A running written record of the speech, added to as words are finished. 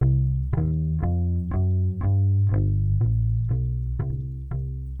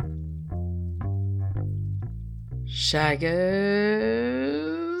Shaggers.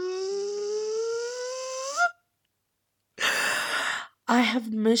 I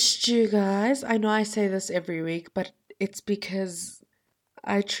have missed you guys. I know I say this every week, but it's because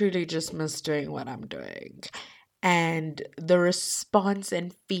I truly just miss doing what I'm doing. And the response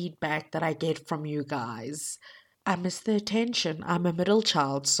and feedback that I get from you guys, I miss the attention. I'm a middle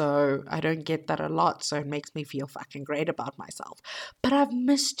child, so I don't get that a lot, so it makes me feel fucking great about myself. But I've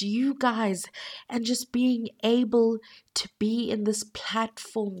missed you guys and just being able to be in this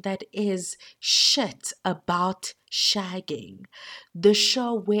platform that is shit about shagging. The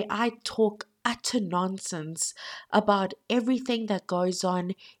show where I talk utter nonsense about everything that goes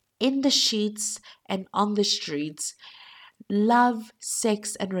on in the sheets and on the streets, love,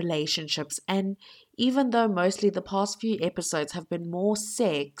 sex, and relationships. And even though mostly the past few episodes have been more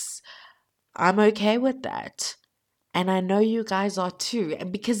sex, I'm okay with that. And I know you guys are too.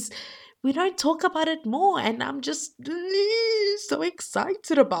 And because we don't talk about it more, and I'm just so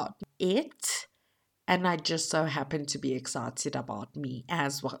excited about it. And I just so happen to be excited about me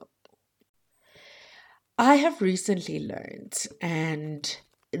as well. I have recently learned, and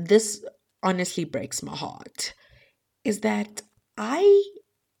this honestly breaks my heart, is that I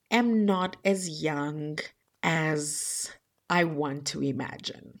am not as young as I want to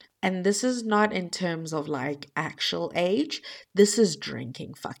imagine. And this is not in terms of like actual age, this is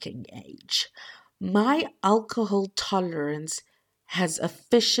drinking fucking age. My alcohol tolerance has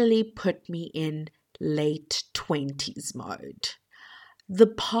officially put me in late 20s mode. The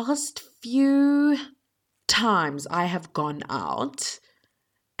past few times I have gone out,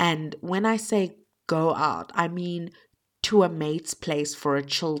 and when I say go out, I mean to a mate's place for a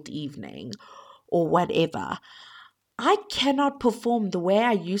chilled evening or whatever, I cannot perform the way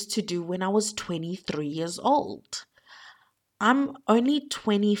I used to do when I was 23 years old. I'm only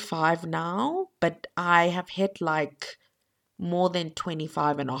 25 now, but I have hit like more than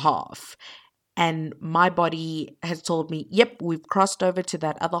 25 and a half. And my body has told me, yep, we've crossed over to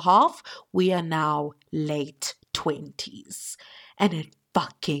that other half. We are now late 20s. And it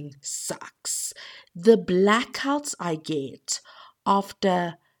fucking sucks. The blackouts I get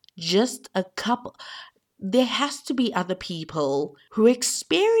after just a couple, there has to be other people who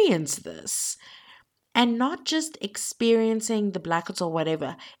experience this. And not just experiencing the blackouts or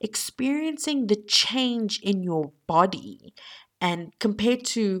whatever, experiencing the change in your body. And compared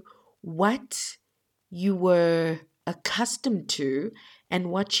to what you were accustomed to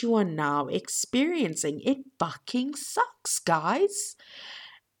and what you are now experiencing, it fucking sucks, guys.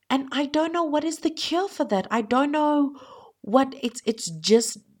 And I don't know what is the cure for that. I don't know what it's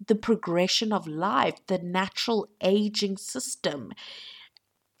just the progression of life, the natural aging system.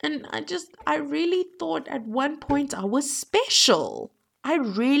 And I really thought at one point I was special. I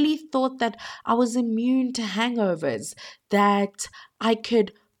really thought that I was immune to hangovers, that I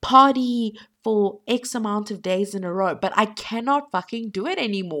could party for X amount of days in a row, but I cannot fucking do it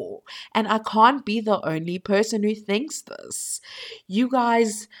anymore. And I can't be the only person who thinks this. You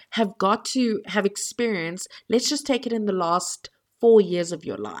guys have got to have experience. Let's just take it in the last 4 years of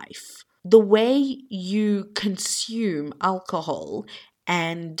your life. The way you consume alcohol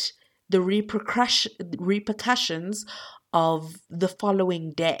and the repercussions of the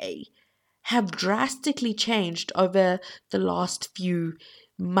following day have drastically changed over the last few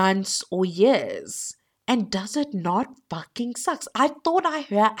months or years. And does it not fucking sucks? I thought I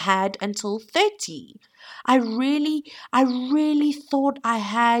had until 30. I really thought I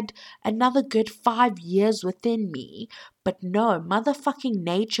had another good 5 years within me. But no, motherfucking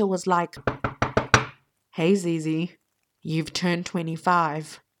nature was like, hey Zizi, you've turned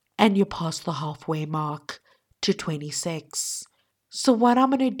 25 and you're past the halfway mark to 26. So what I'm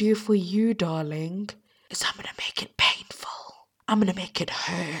going to do for you, darling, is I'm going to make it painful. I'm going to make it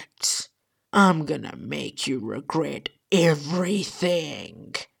hurt. I'm going to make you regret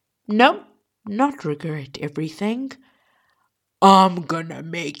everything. No, not regret everything. I'm going to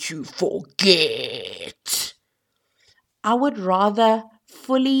make you forget. I would rather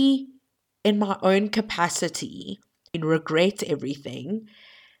fully, in my own capacity, regret everything,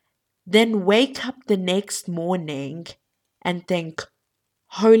 then wake up the next morning and think,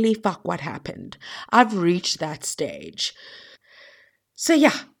 holy fuck, what happened? I've reached that stage. So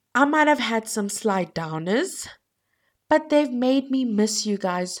yeah, I might have had some slight downers, but they've made me miss you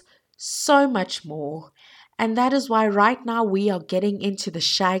guys so much more. And that is why right now we are getting into the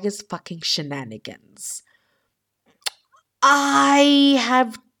Shaggers fucking shenanigans. I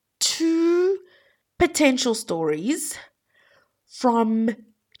have 2 potential stories from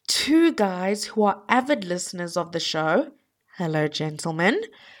 2 guys who are avid listeners of the show. Hello, gentlemen.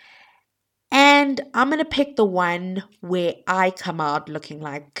 And And I'm going to pick the one where I come out looking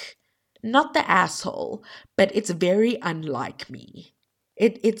like, not the asshole, but it's very unlike me.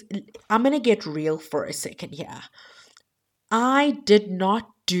 I'm going to get real for a second here. I did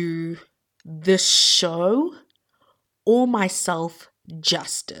not do this show or myself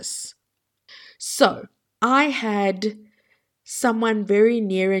justice. So I had someone very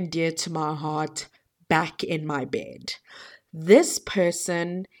near and dear to my heart back in my bed. This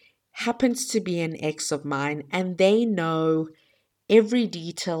person happens to be an ex of mine, and they know every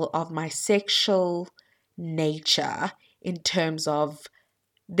detail of my sexual nature in terms of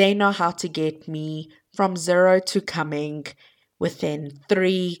they know how to get me from 0 to coming within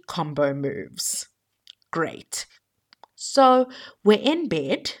 3 combo moves. Great. So we're in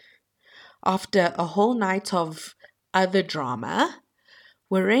bed after a whole night of other drama.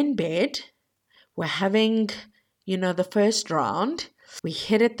 We're in bed. We're having, the first round. We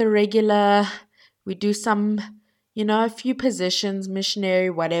hit it the regular. We do some, a few positions, missionary,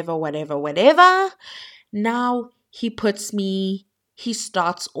 whatever. Now he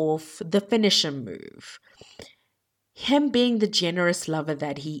starts off the finisher move. Him being the generous lover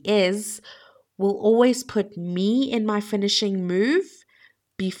that he is, will always put me in my finishing move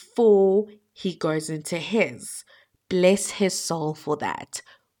before he goes into his. Bless his soul for that.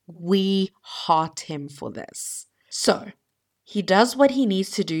 We heart him for this. So, he does what he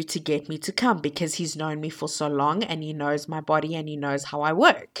needs to do to get me to come because he's known me for so long and he knows my body and he knows how I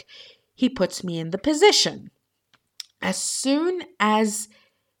work. He puts me in the position. As soon as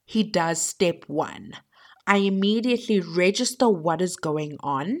he does step 1, I immediately register what is going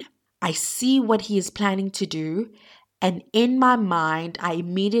on. I see what he is planning to do. And in my mind, I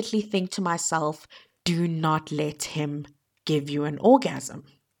immediately think to myself, do not let him give you an orgasm.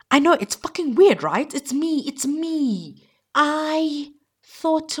 I know it's fucking weird, right? It's me. I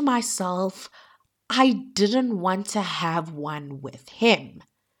thought to myself, I didn't want to have one with him.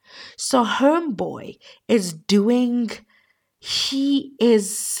 So homeboy is doing, he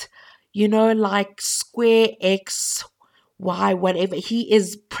is, like square X, Y, whatever. He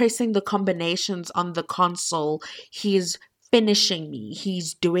is pressing the combinations on the console. He is finishing me.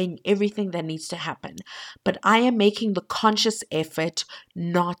 He's doing everything that needs to happen. But I am making the conscious effort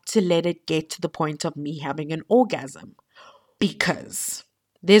not to let it get to the point of me having an orgasm. Because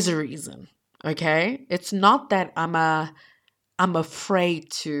there's a reason, okay? It's not that I'm afraid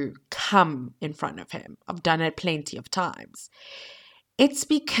to come in front of him. I've done it plenty of times. It's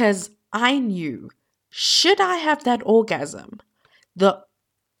because I knew, should I have that orgasm,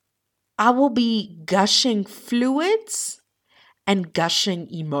 I will be gushing fluids and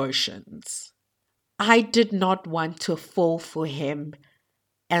gushing emotions. I did not want to fall for him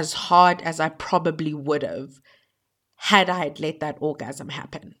as hard as I probably would have had I had let that orgasm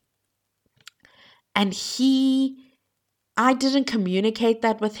happen. And I didn't communicate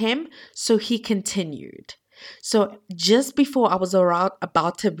that with him, so he continued. So just before I was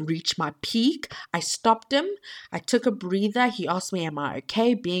about to reach my peak, I stopped him. I took a breather. He asked me, am I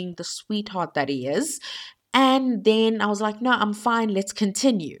okay? Being the sweetheart that he is. And then I was like, no, I'm fine. Let's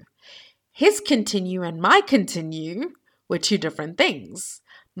continue. His continue and my continue were 2 different things.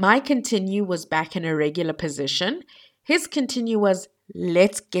 My continue was back in a regular position. His continue was,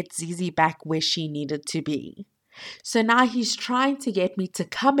 let's get Zizi back where she needed to be. So now he's trying to get me to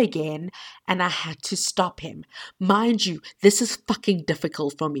come again, and I had to stop him. Mind you, this is fucking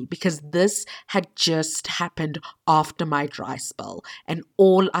difficult for me because this had just happened after my dry spell, and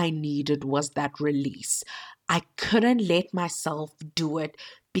all I needed was that release. I couldn't let myself do it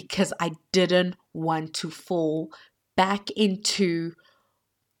because I didn't want to fall back into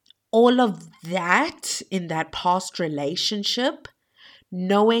all of that in that past relationship,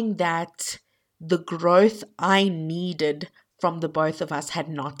 knowing that the growth I needed from the both of us had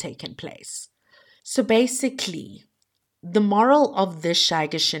not taken place. So basically, the moral of this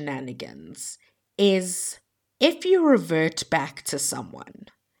Shagger shenanigans is if you revert back to someone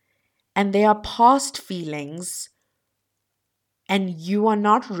and there are past feelings and you are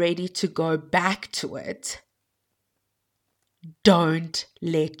not ready to go back to it, don't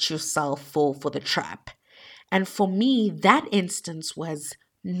let yourself fall for the trap. And for me, that instance was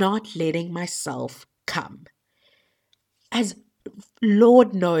not letting myself come. As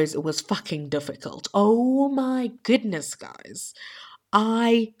Lord knows it was fucking difficult. Oh my goodness, guys.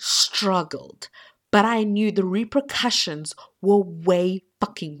 I struggled, but I knew the repercussions were way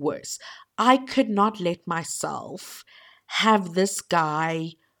fucking worse. I could not let myself have this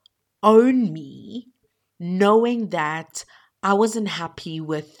guy own me, knowing that I wasn't happy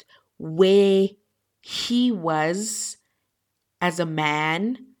with where he was as a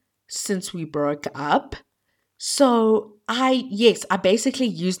man, since we broke up. So I basically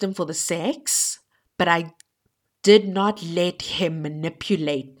used him for the sex, but I did not let him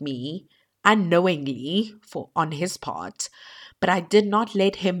manipulate me unknowingly on his part, but I did not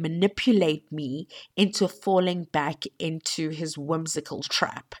let him manipulate me into falling back into his whimsical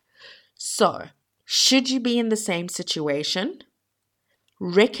trap. So, should you be in the same situation,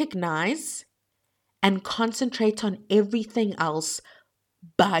 recognize and concentrate on everything else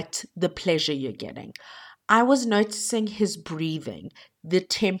but the pleasure you're getting. I was noticing his breathing, the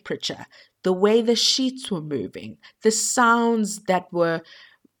temperature, the way the sheets were moving, the sounds that were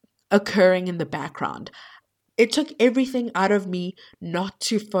occurring in the background. It took everything out of me not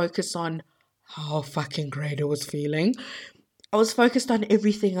to focus on how fucking great it was feeling. I was focused on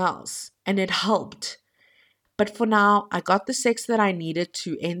everything else, and it helped. But for now, I got the sex that I needed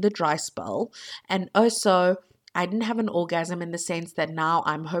to end the dry spell, and also I didn't have an orgasm in the sense that now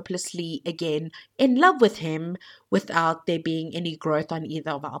I'm hopelessly again in love with him without there being any growth on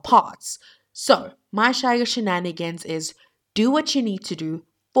either of our parts. So, my Shagger shenanigans is do what you need to do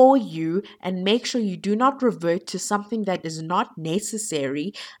for you and make sure you do not revert to something that is not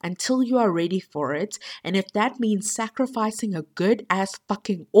necessary until you are ready for it. And if that means sacrificing a good ass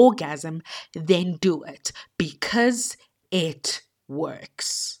fucking orgasm, then do it because it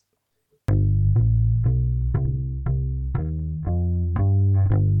works.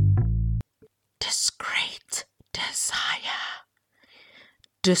 Discreet desire.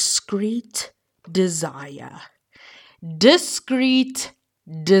 Discreet desire. Discreet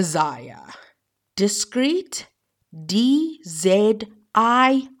desire. Discreet, DZIRE.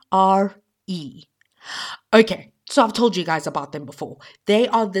 Okay, so I've told you guys about them before. They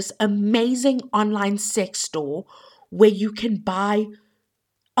are this amazing online sex store where you can buy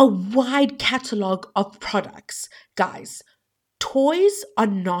a wide catalog of products. Guys, toys are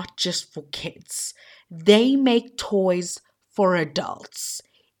not just for kids. They make toys for adults.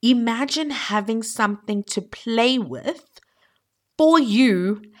 Imagine having something to play with for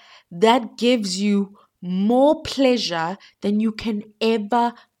you that gives you more pleasure than you can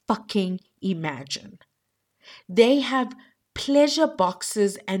ever fucking imagine. They have pleasure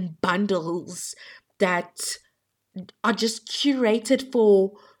boxes and bundles that are just curated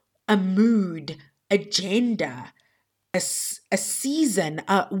for a mood, a gender, a season,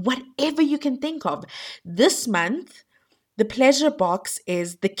 whatever you can think of. This month, the pleasure box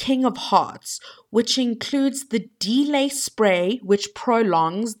is the King of Hearts, which includes the delay spray, which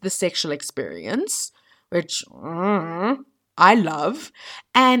prolongs the sexual experience, which I love,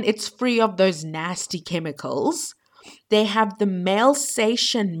 and it's free of those nasty chemicals. They have the male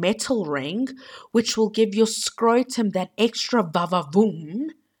sation metal ring, which will give your scrotum that extra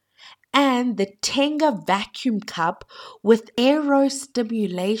vavavoom, and the Tenga vacuum cup with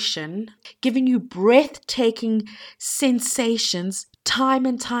aerostimulation, giving you breathtaking sensations time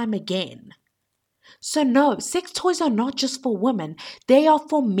and time again. So no, sex toys are not just for women, they are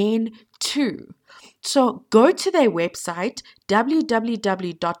for men too. So go to their website,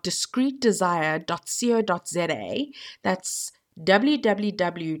 www.discreetdesire.co.za. That's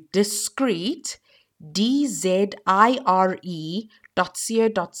www.discreetdesire.co.za.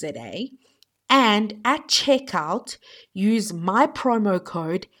 And at checkout, use my promo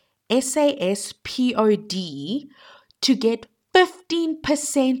code SASPOD to get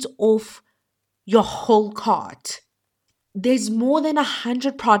 15% off your whole cart. There's more than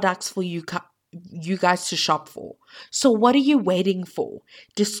 100 products for you guys to shop for. So what are you waiting for?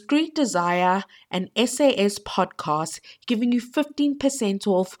 Discreet Desire and SAS Podcast giving you 15%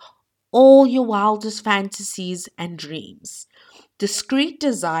 off all your wildest fantasies and dreams.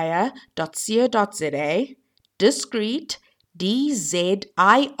 Discreetdesire.co.za, discreet,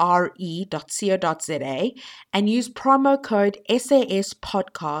 DZIRE.co.za, and use promo code SAS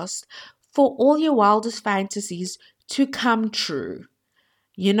Podcast for all your wildest fantasies to come true.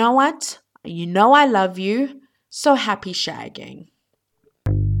 You know what? You know I love you, so happy shagging.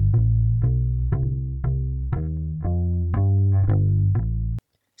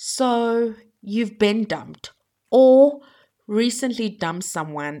 So, you've been dumped or recently dumped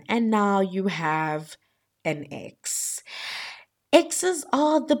someone and now you have an ex. Exes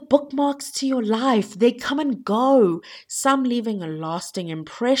are the bookmarks to your life. They come and go, some leaving a lasting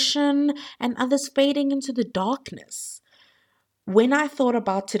impression and others fading into the darkness. When I thought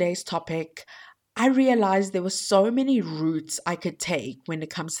about today's topic, I realized there were so many routes I could take when it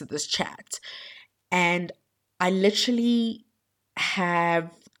comes to this chat. And I literally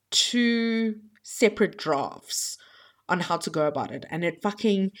have 2 separate drafts on how to go about it. And it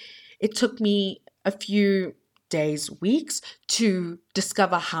took me a few days, weeks to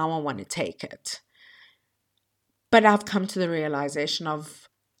discover how I want to take it. But I've come to the realization of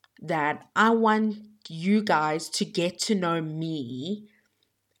that I want you guys to get to know me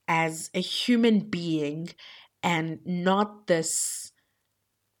as a human being and not this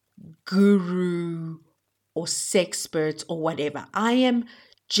guru or sexpert or whatever. I am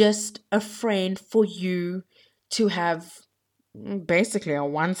just a friend for you to have basically a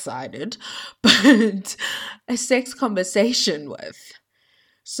one-sided, but a sex conversation with.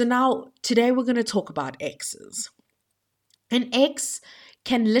 So now, today we're going to talk about exes. An ex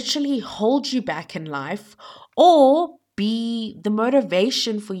can literally hold you back in life or be the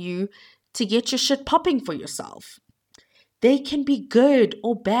motivation for you to get your shit popping for yourself. They can be good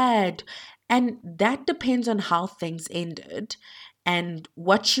or bad, and that depends on how things ended and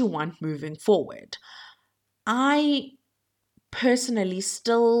what you want moving forward. I personally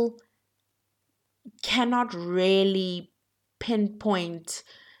still cannot really pinpoint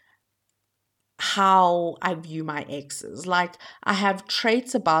how I view my exes. Like, I have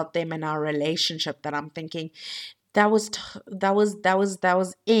traits about them in our relationship that I'm thinking that was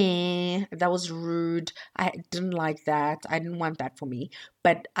rude. I didn't like that. I didn't want that for me.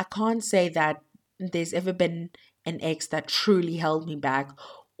 But I can't say that there's ever been an ex that truly held me back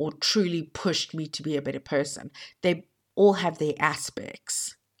or truly pushed me to be a better person. They all have their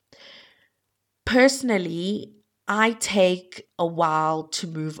aspects. Personally, I take a while to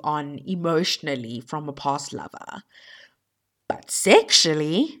move on emotionally from a past lover. But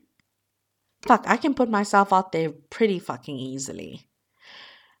sexually, fuck, I can put myself out there pretty fucking easily.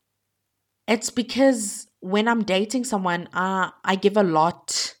 It's because when I'm dating someone, I give a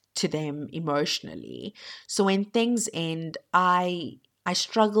lot to them emotionally. So when things end, I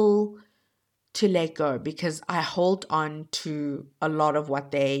struggle to let go because I hold on to a lot of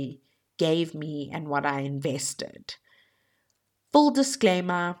what they gave me and what I invested. Full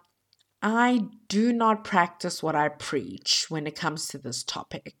disclaimer, I do not practice what I preach when it comes to this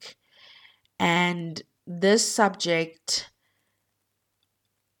topic. And this subject,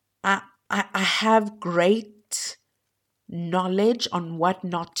 I have great knowledge on what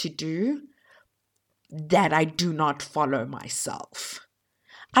not to do that I do not follow myself.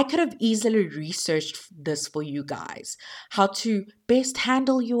 I could have easily researched this for you guys, how to best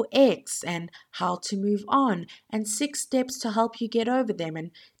handle your ex and how to move on, and 6 steps to help you get over them,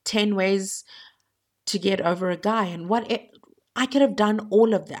 and 10 ways to get over a guy, and I could have done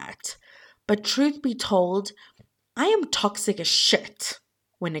all of that. But truth be told, I am toxic as shit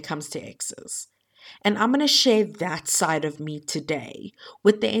when it comes to exes. And I'm going to share that side of me today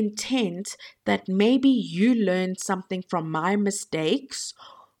with the intent that maybe you learn something from my mistakes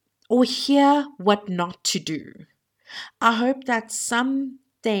or hear what not to do. I hope that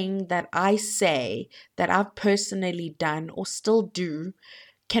something that I say that I've personally done or still do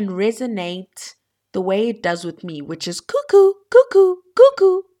can resonate the way it does with me, which is cuckoo, cuckoo,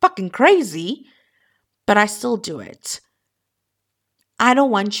 cuckoo, fucking crazy, but I still do it. I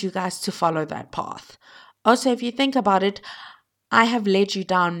don't want you guys to follow that path. Also, if you think about it, I have led you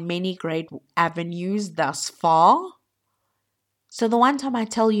down many great avenues thus far. So the one time I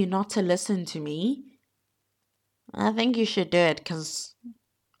tell you not to listen to me, I think you should do it because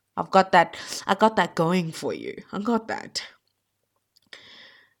I got that going for you. I got that.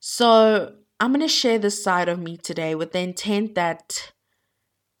 So I'm going to share this side of me today with the intent that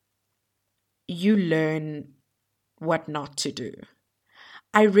you learn what not to do.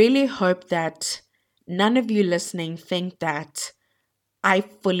 I really hope that none of you listening think that I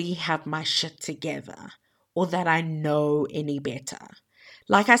fully have my shit together or that I know any better.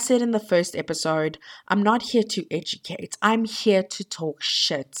 Like I said in the first episode, I'm not here to educate. I'm here to talk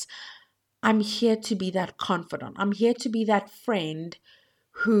shit. I'm here to be that confidant. I'm here to be that friend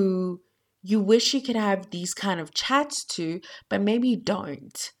who you wish you could have these kind of chats to, but maybe you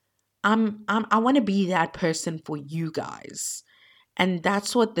don't. I want to be that person for you guys. And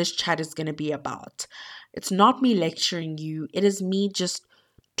that's what this chat is going to be about. It's not me lecturing you. It is me just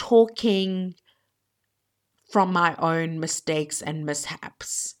talking from my own mistakes and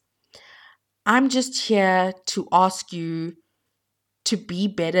mishaps. I'm just here to ask you to be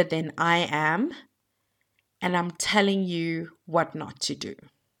better than I am. And I'm telling you what not to do.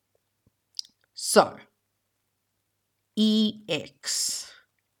 So, EX.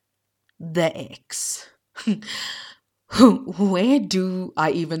 The X. Where do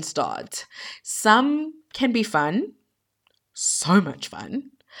I even start? Some can be fun, so much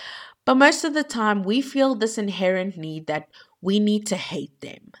fun, but most of the time we feel this inherent need that we need to hate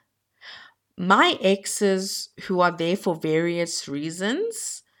them. My exes, who are there for various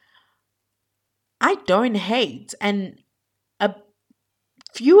reasons, I don't hate, and a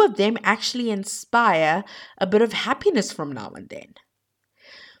few of them actually inspire a bit of happiness from now and then.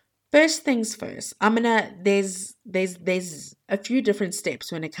 First things first, there's a few different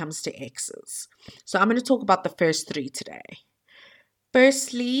steps when it comes to exes. So I'm gonna talk about the first three today.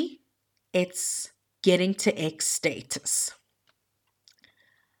 Firstly, it's getting to ex status.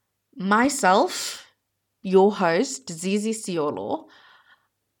 Myself, your host, Zizi Siolo,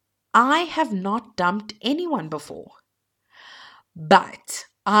 I have not dumped anyone before, but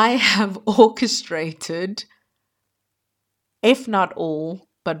I have orchestrated, if not all,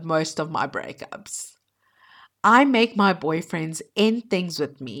 but most of my breakups. I make my boyfriends end things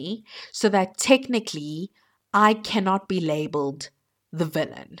with me so that technically I cannot be labeled the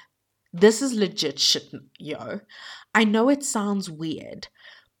villain. This is legit shit, yo. I know it sounds weird,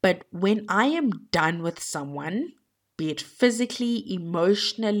 but when I am done with someone, be it physically,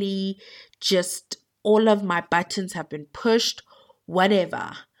 emotionally, just all of my buttons have been pushed,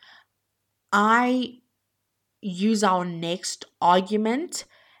 whatever, I use our next argument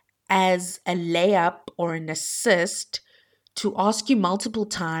as a layup or an assist to ask you multiple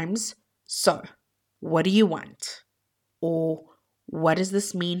times, so, what do you want? Or, what does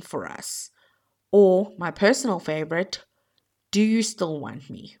this mean for us? Or, my personal favorite, do you still want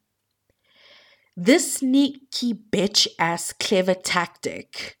me? This sneaky bitch ass clever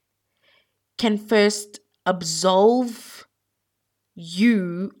tactic can first absolve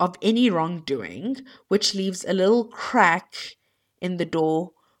you of any wrongdoing, which leaves a little crack in the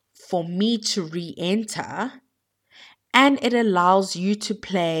door for me to re-enter, and it allows you to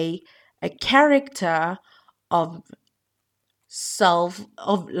play a character of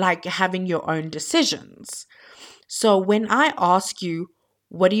like having your own decisions. So when I ask you,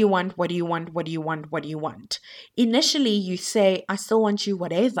 what do you want? What do you want? What do you want? What do you want? Initially, you say, I still want you,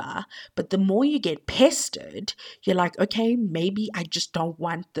 whatever. But the more you get pestered, you're like, okay, maybe I just don't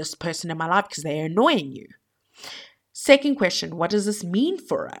want this person in my life because they're annoying you. Second question, what does this mean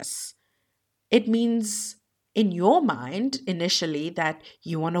for us? It means in your mind initially that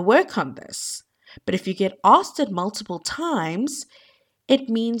you want to work on this. But if you get asked it multiple times, it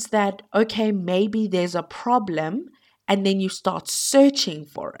means that, okay, maybe there's a problem, and then you start searching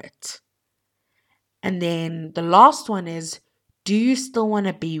for it. And then the last one is, do you still want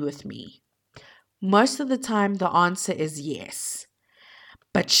to be with me? Most of the time, the answer is yes.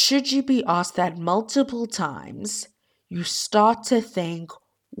 But should you be asked that multiple times, you start to think,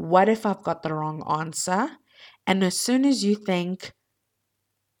 what if I've got the wrong answer? And as soon as you think,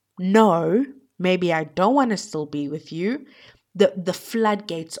 no, maybe I don't want to still be with you, the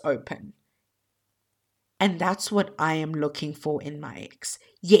floodgates open. And that's what I am looking for in my ex.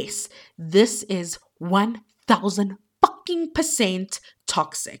 Yes, this is 1000 fucking %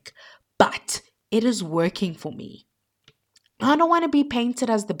 toxic, but it is working for me. I don't want to be painted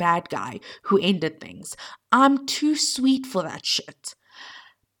as the bad guy who ended things. I'm too sweet for that shit.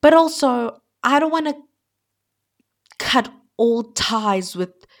 But also, I don't want to cut all ties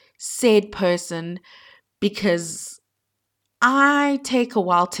with said person because I take a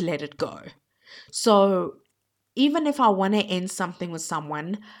while to let it go. So even if I want to end something with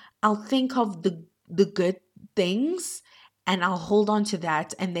someone, I'll think of the good things and I'll hold on to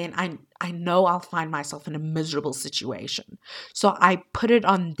that, and then I know I'll find myself in a miserable situation. So I put it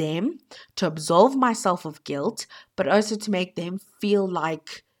on them to absolve myself of guilt, but also to make them feel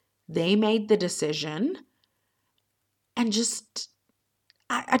like they made the decision, and just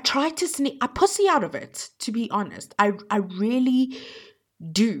I try to sneak I pussy out of it, to be honest. I really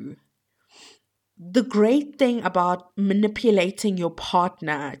do. The great thing about manipulating your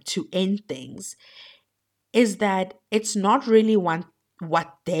partner to end things is that it's not really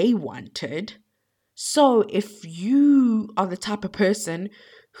what they wanted. So if you are the type of person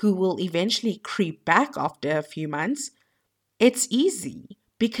who will eventually creep back after a few months, it's easy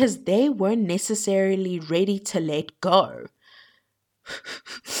because they weren't necessarily ready to let go.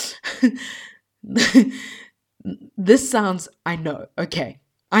 This sounds, I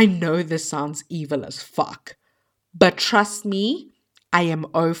know this sounds evil as fuck. But trust me, I am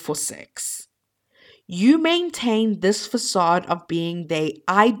 0 for 6. You maintain this facade of being the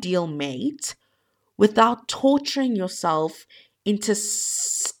ideal mate without torturing yourself into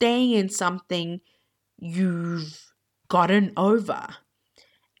staying in something you've gotten over.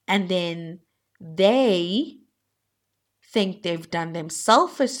 And then they think they've done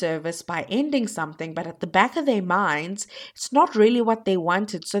themselves a service by ending something, but at the back of their minds, it's not really what they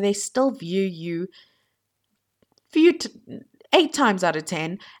wanted. So they still view you 8 times out of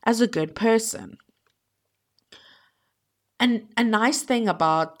 10 as a good person. And a nice thing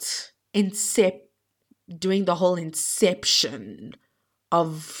about doing the whole inception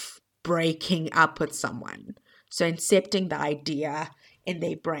of breaking up with someone. So incepting the idea in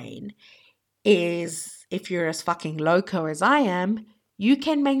their brain is, if you're as fucking loco as I am, you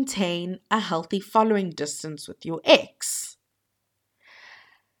can maintain a healthy following distance with your ex.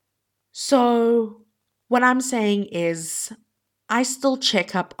 So what I'm saying is, I still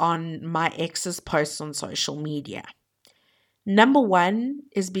check up on my ex's posts on social media. Number one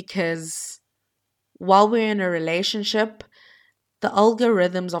is because while we're in a relationship, the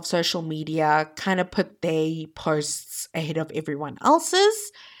algorithms of social media kind of put their posts ahead of everyone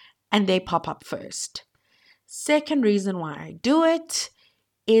else's, and they pop up first. Second reason why I do it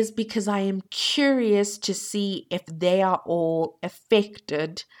is because I am curious to see if they are all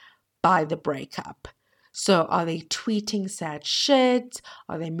affected by the breakup. So are they tweeting sad shit?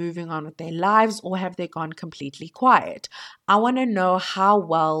 Are they moving on with their lives? Or have they gone completely quiet? I want to know how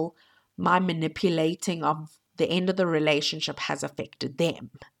well my manipulating of the end of the relationship has affected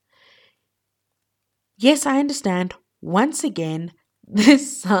them. Yes, I understand. Once again,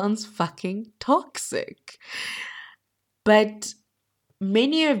 this sounds fucking toxic. But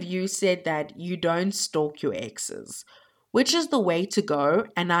many of you said that you don't stalk your exes, which is the way to go,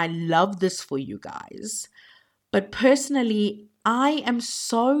 and I love this for you guys. But personally, I am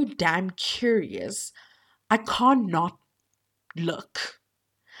so damn curious, I can't not look.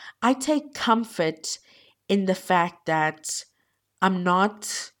 I take comfort in the fact that I'm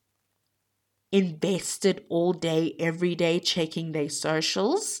not invested all day, every day, checking their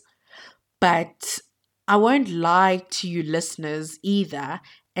socials. But I won't lie to you listeners either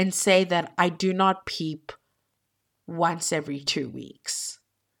and say that I do not peep once every 2 weeks.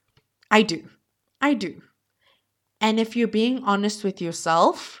 I do. And if you're being honest with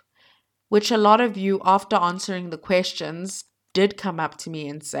yourself, which a lot of you, after answering the questions, did come up to me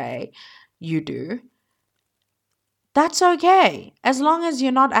and say, you do, that's okay, as long as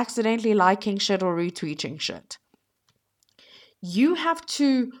you're not accidentally liking shit or retweeting shit. You have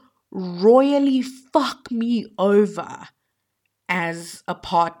to royally fuck me over as a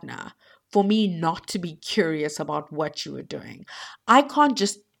partner for me not to be curious about what you are doing. I can't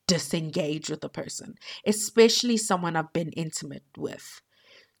just disengage with a person, especially someone I've been intimate with.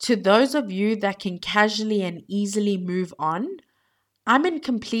 To those of you that can casually and easily move on, I'm in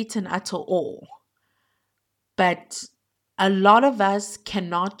complete and utter awe. But a lot of us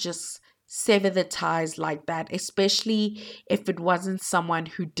cannot just sever the ties like that, especially if it wasn't someone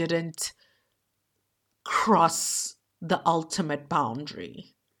who didn't cross the ultimate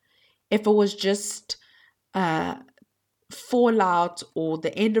boundary. If it was just fallout or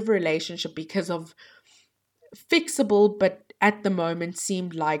the end of a relationship because of fixable but at the moment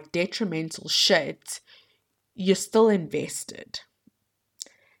seemed like detrimental shit, you're still invested.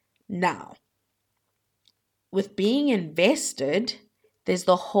 Now, with being invested, there's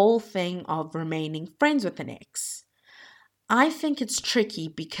the whole thing of remaining friends with an ex. I think it's tricky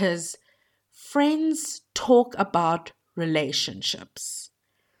because friends talk about relationships.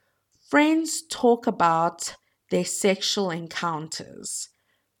 Friends talk about their sexual encounters.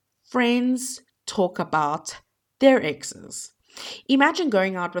 Friends talk about their exes. Imagine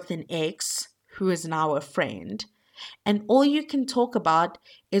going out with an ex who is now a friend, and all you can talk about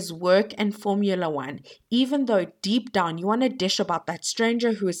is work and Formula One, even though deep down you want to dish about that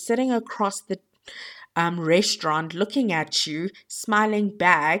stranger who is sitting across the restaurant looking at you, smiling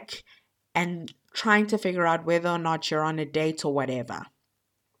back, and trying to figure out whether or not you're on a date or whatever.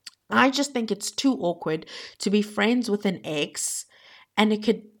 I just think it's too awkward to be friends with an ex, and it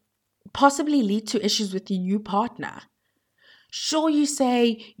could possibly lead to issues with your new partner. Sure, you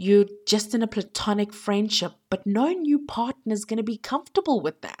say you're just in a platonic friendship, but no new partner is going to be comfortable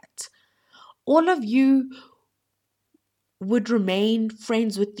with that. All of you would remain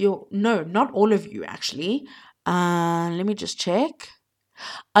friends with your... No, not all of you, actually. Let me just check.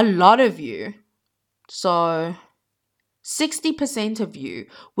 A lot of you. So 60% of you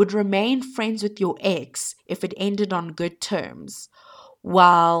would remain friends with your ex if it ended on good terms,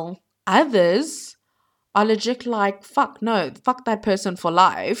 while others are legit like, fuck no, fuck that person for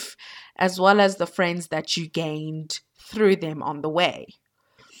life, as well as the friends that you gained through them on the way.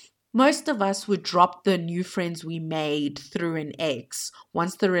 Most of us would drop the new friends we made through an ex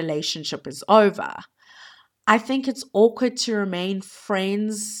once the relationship is over. I think it's awkward to remain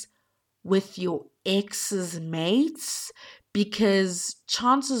friends with your ex's mates because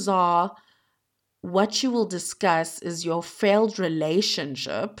chances are what you will discuss is your failed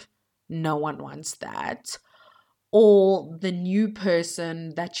relationship. No one wants that. Or the new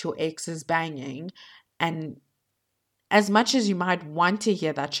person that your ex is banging. And as much as you might want to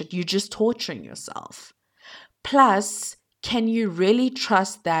hear that shit, you're just torturing yourself. Plus, can you really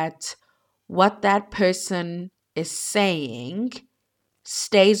trust that what that person is saying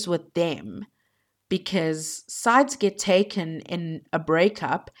stays with them? Because sides get taken in a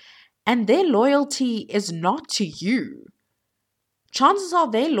breakup and their loyalty is not to you. Chances are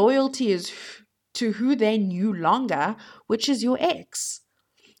their loyalty is to who they knew longer, which is your ex.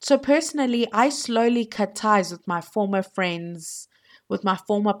 So personally, I slowly cut ties with my former friends, with my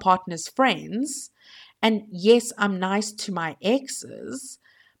former partner's friends. And yes, I'm nice to my exes,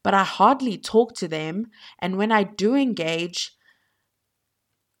 but I hardly talk to them. And when I do engage,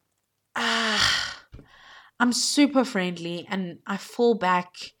 I'm super friendly and I fall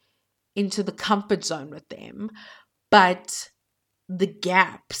back into the comfort zone with them. But the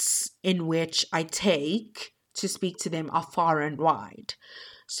gaps in which I take to speak to them are far and wide.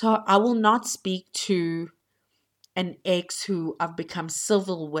 So I will not speak to an ex who I've become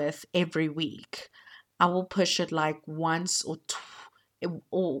civil with every week. I will push it like once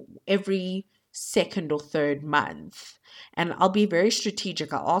or every second or third month. And I'll be very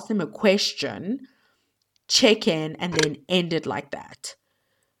strategic. I'll ask them a question, check in, and then end it like that.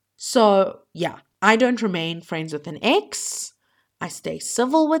 So, yeah, I don't remain friends with an ex. I stay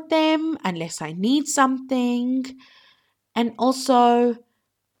civil with them unless I need something. And also,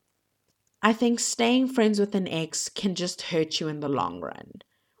 I think staying friends with an ex can just hurt you in the long run,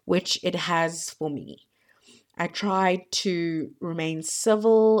 which it has for me. I tried to remain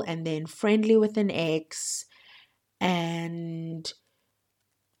civil and then friendly with an ex, and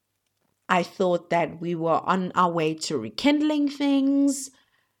I thought that we were on our way to rekindling things,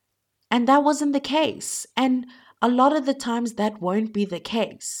 and that wasn't the case. And a lot of the times that won't be the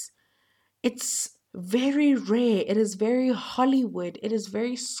case. It's very rare. It is very Hollywood. It is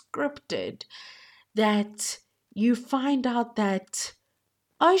very scripted that you find out that,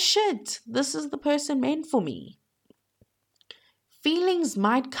 oh shit, this is the person meant for me. Feelings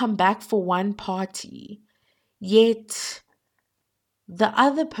might come back for one party, yet the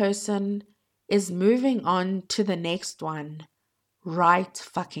other person is moving on to the next one right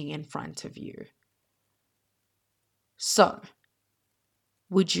fucking in front of you. So,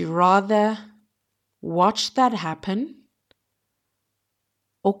 would you rather watch that happen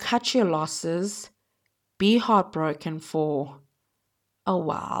or cut your losses, be heartbroken for a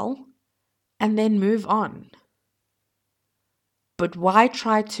while, and then move on? But why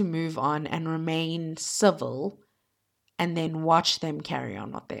try to move on and remain civil and then watch them carry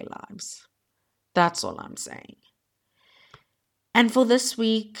on with their lives? That's all I'm saying. And for this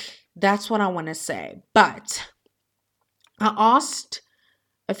week, that's what I want to say. But I asked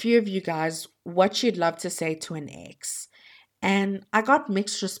a few of you guys what you'd love to say to an ex, and I got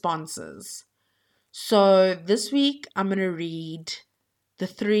mixed responses. So this week, I'm going to read the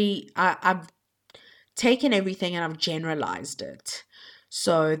three. I've taken everything and I've generalized it.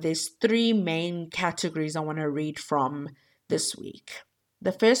 So there's three main categories I want to read from this week.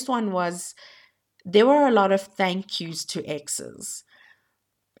 The first one was, there were a lot of thank yous to exes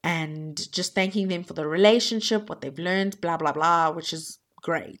and just thanking them for the relationship, what they've learned, blah, blah, blah, which is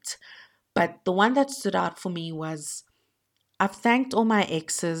great. But the one that stood out for me was, I've thanked all my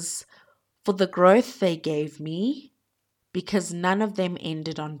exes for the growth they gave me because none of them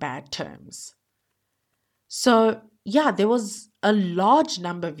ended on bad terms. So, yeah, there was a large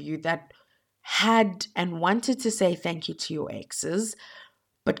number of you that had and wanted to say thank you to your exes,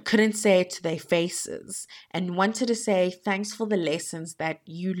 but couldn't say it to their faces, and wanted to say thanks for the lessons that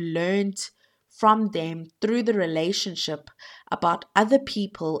you learned from them through the relationship about other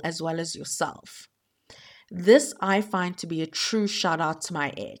people as well as yourself. This I find to be a true shout out to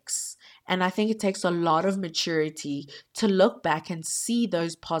my ex. And I think it takes a lot of maturity to look back and see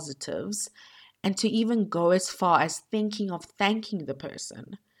those positives and to even go as far as thinking of thanking the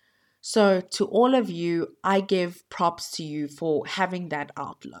person. So to all of you, I give props to you for having that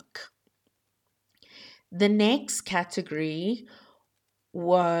outlook. The next category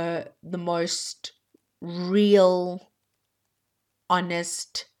were the most real,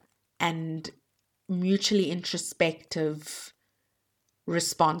 honest, and mutually introspective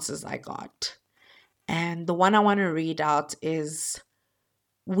responses I got. And the one I want to read out is,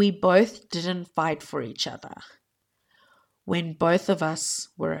 we both didn't fight for each other when both of us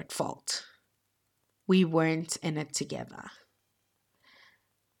were at fault. We weren't in it together.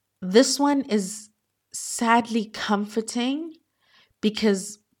 This one is sadly comforting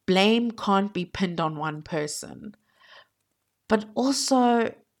because blame can't be pinned on one person. But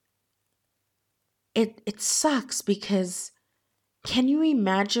also, it sucks because can you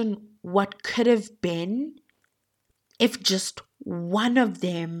imagine what could have been if just one of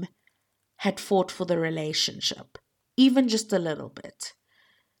them had fought for the relationship, even just a little bit.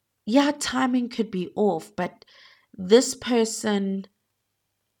 Yeah, timing could be off, but this person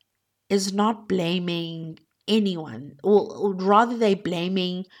is not blaming anyone, or rather, they're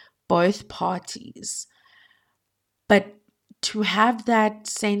blaming both parties. But to have that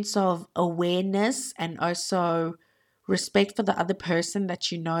sense of awareness and also respect for the other person,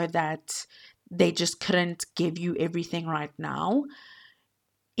 that you know that they just couldn't give you everything right now.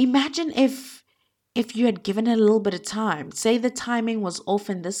 Imagine if you had given it a little bit of time. Say the timing was off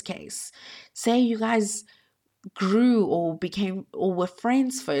in this case. Say you guys grew or became or were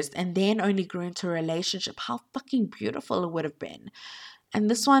friends first and then only grew into a relationship. How fucking beautiful it would have been. And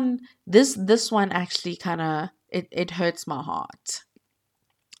this one actually kind of it hurts my heart.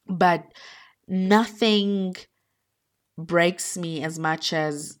 But nothing breaks me as much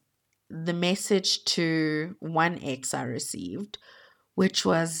as the message to one ex I received, which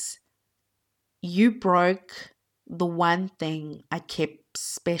was, you broke the one thing I kept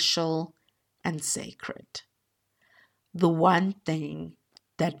special and sacred. The one thing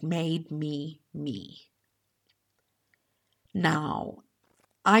that made me me. Now,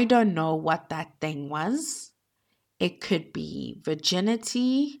 I don't know what that thing was. It could be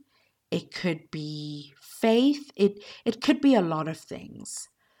virginity. It could be faith. It could be a lot of things.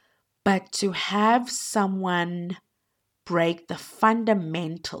 But to have someone break the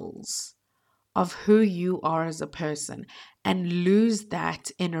fundamentals of who you are as a person and lose that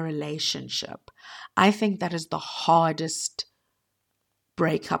in a relationship, I think that is the hardest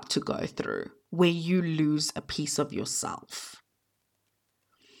breakup to go through, where you lose a piece of yourself.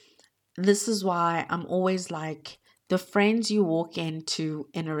 This is why I'm always like, the friends you walk into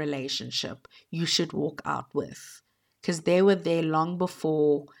in a relationship, you should walk out with, because they were there long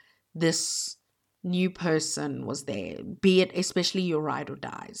before this new person was there, be it especially your ride or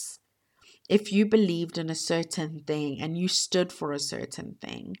dies. If you believed in a certain thing and you stood for a certain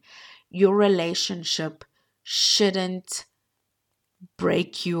thing, your relationship shouldn't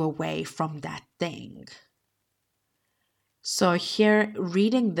break you away from that thing. So here,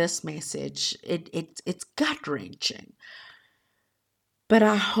 reading this message, it's gut-wrenching. But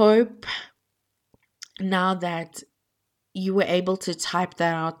I hope now that you were able to type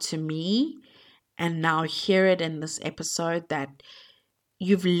that out to me and now hear it in this episode, that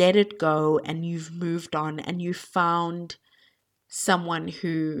you've let it go and you've moved on and you found someone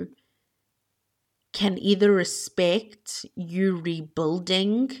who can either respect you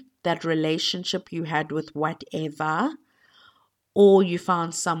rebuilding that relationship you had with whatever, or you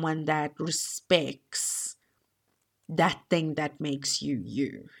found someone that respects that thing that makes you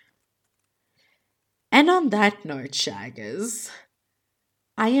you. And on that note, shaggers,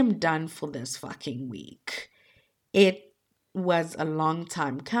 I am done for this fucking week. It was a long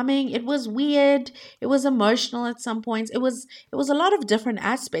time coming. It was weird. It was emotional at some points. It was a lot of different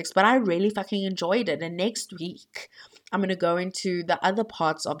aspects, but I really fucking enjoyed it. And next week, I'm going to go into the other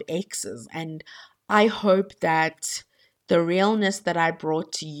parts of exes. And I hope that the realness that I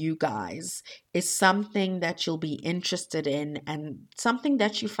brought to you guys is something that you'll be interested in and something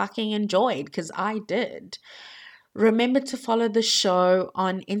that you fucking enjoyed, because I did. Remember to follow the show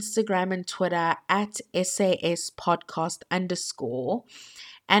on Instagram and Twitter at SASpodcast_,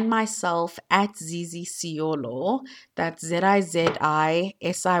 and myself at Zizi Siolo. That's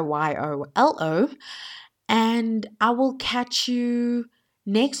ZIZISIYOLO. And I will catch you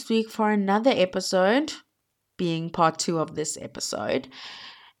next week for another episode, being part 2 of this episode.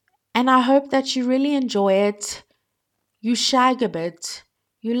 And I hope that you really enjoy it. You shag a bit.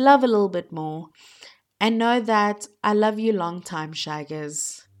 You love a little bit more. And know that I love you long time,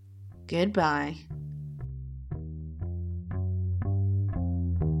 shaggers. Goodbye.